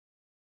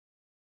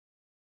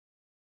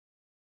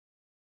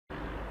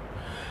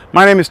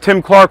My name is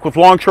Tim Clark with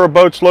Longshore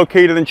Boats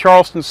located in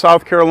Charleston,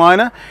 South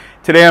Carolina.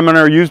 Today I'm in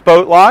our used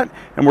boat lot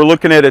and we're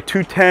looking at a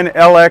 210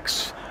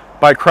 LX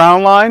by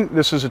Crownline.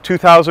 This is a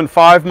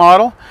 2005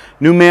 model.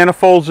 New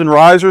manifolds and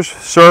risers,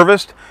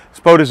 serviced. This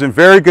boat is in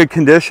very good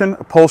condition.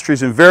 Upholstery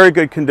is in very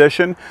good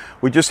condition.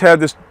 We just had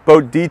this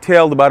boat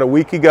detailed about a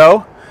week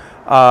ago,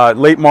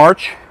 late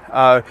March.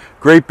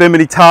 Great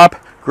bimini top,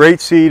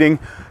 great seating.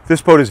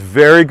 This boat is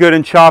very good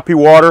in choppy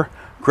water.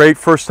 Great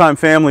first-time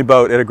family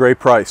boat at a great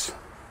price.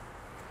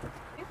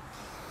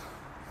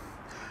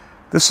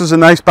 This is a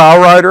nice bow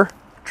rider,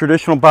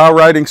 traditional bow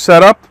riding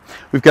setup.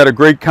 We've got a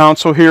great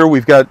console here.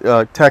 We've got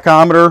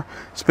tachometer,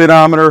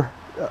 speedometer,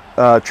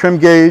 trim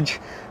gauge,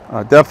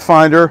 depth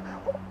finder,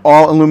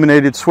 all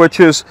illuminated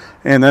switches,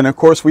 and then of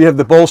course we have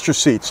the bolster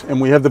seats,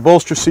 and we have the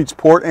bolster seats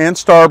port and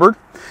starboard.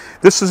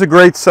 This is a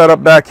great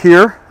setup back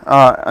here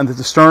under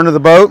the stern of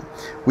the boat.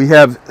 We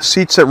have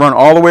seats that run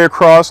all the way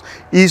across,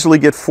 easily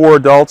get 4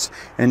 adults,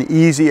 and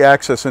easy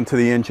access into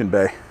the engine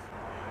bay.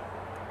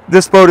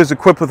 This boat is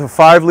equipped with a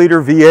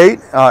 5-liter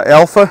V8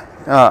 Alpha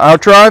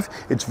outdrive.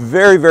 It's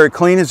very, very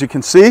clean, as you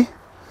can see.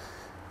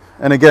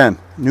 And again,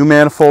 new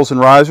manifolds and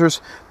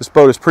risers. This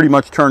boat is pretty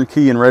much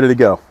turnkey and ready to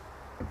go.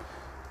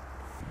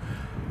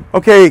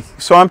 Okay,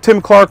 so I'm Tim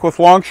Clark with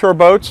Longshore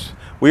Boats.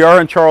 We are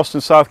in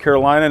Charleston, South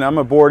Carolina, and I'm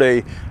aboard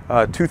a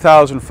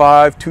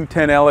 2005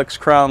 210 LX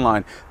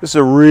Crownline. This is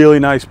a really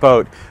nice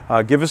boat.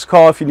 Give us a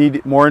call if you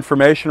need more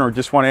information or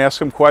just want to ask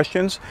some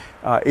questions.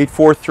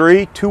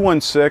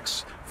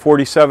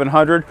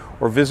 843-216-4700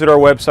 or visit our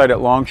website at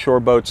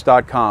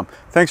longshoreboats.com.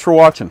 Thanks for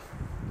watching.